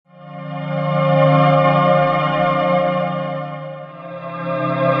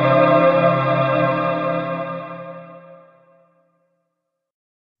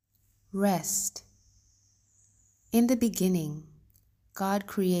the beginning, God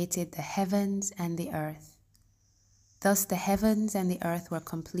created the heavens and the earth. Thus the heavens and the earth were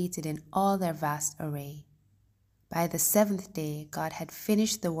completed in all their vast array. By the seventh day, God had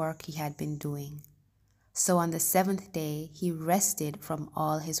finished the work he had been doing. So on the seventh day, he rested from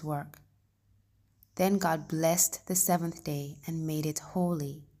all his work. Then God blessed the seventh day and made it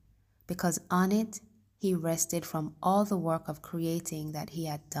holy, because on it he rested from all the work of creating that he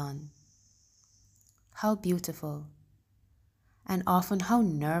had done. How beautiful, and often how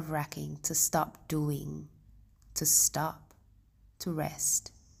nerve-wracking to stop doing, to stop, to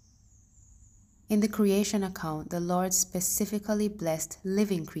rest. In the creation account, the Lord specifically blessed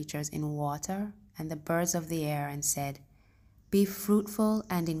living creatures in water and the birds of the air and said, "Be fruitful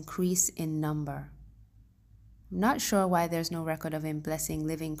and increase in number." I'm not sure why there's no record of him blessing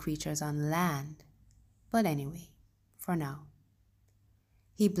living creatures on land, but anyway, for now.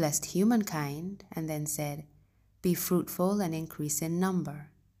 He blessed humankind and then said, "Be fruitful and increase in number."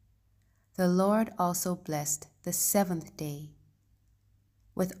 The Lord also blessed the seventh day.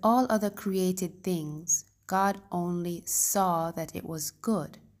 With all other created things, God only saw that it was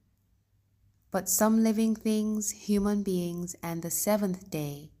good. But some living things, human beings, and the seventh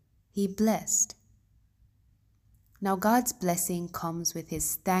day, he blessed. Now God's blessing comes with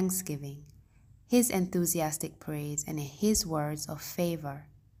his thanksgiving, his enthusiastic praise, and his words of favor.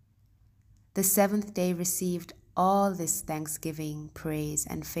 The seventh day received all this thanksgiving, praise,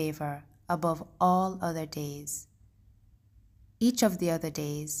 and favor above all other days. Each of the other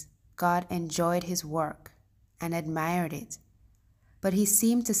days, God enjoyed his work and admired it, but he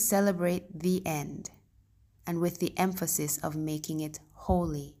seemed to celebrate the end, and with the emphasis of making it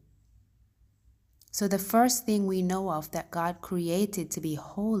holy. So the first thing we know of that God created to be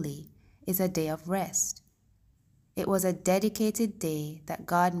holy is a day of rest. It was a dedicated day that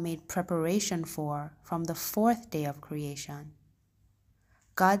God made preparation for from the fourth day of creation.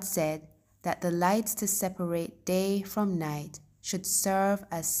 God said that the lights to separate day from night should serve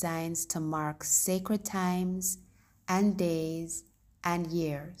as signs to mark sacred times and days and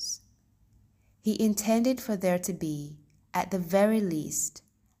years. He intended for there to be, at the very least,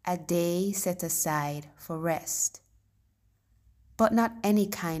 a day set aside for rest. But not any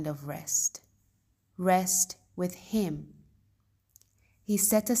kind of rest. Rest with him. He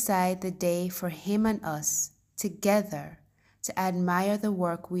set aside the day for him and us together to admire the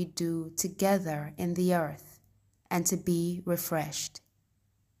work we do together in the earth and to be refreshed.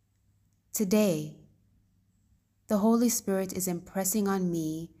 Today, the Holy Spirit is impressing on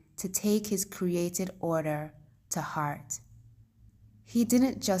me to take his created order to heart. He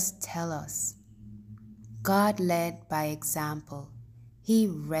didn't just tell us. God led by example. He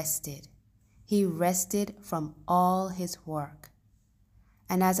rested. He rested from all his work.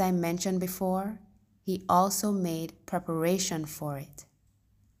 And as I mentioned before, he also made preparation for it.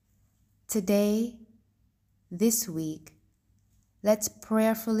 Today, this week, let's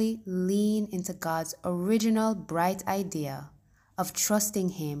prayerfully lean into God's original bright idea of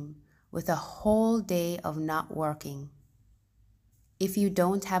trusting him with a whole day of not working. If you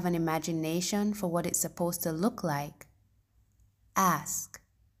don't have an imagination for what it's supposed to look like, ask.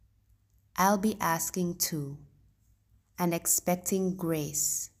 I'll be asking too, and expecting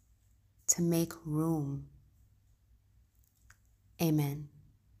grace to make room. Amen.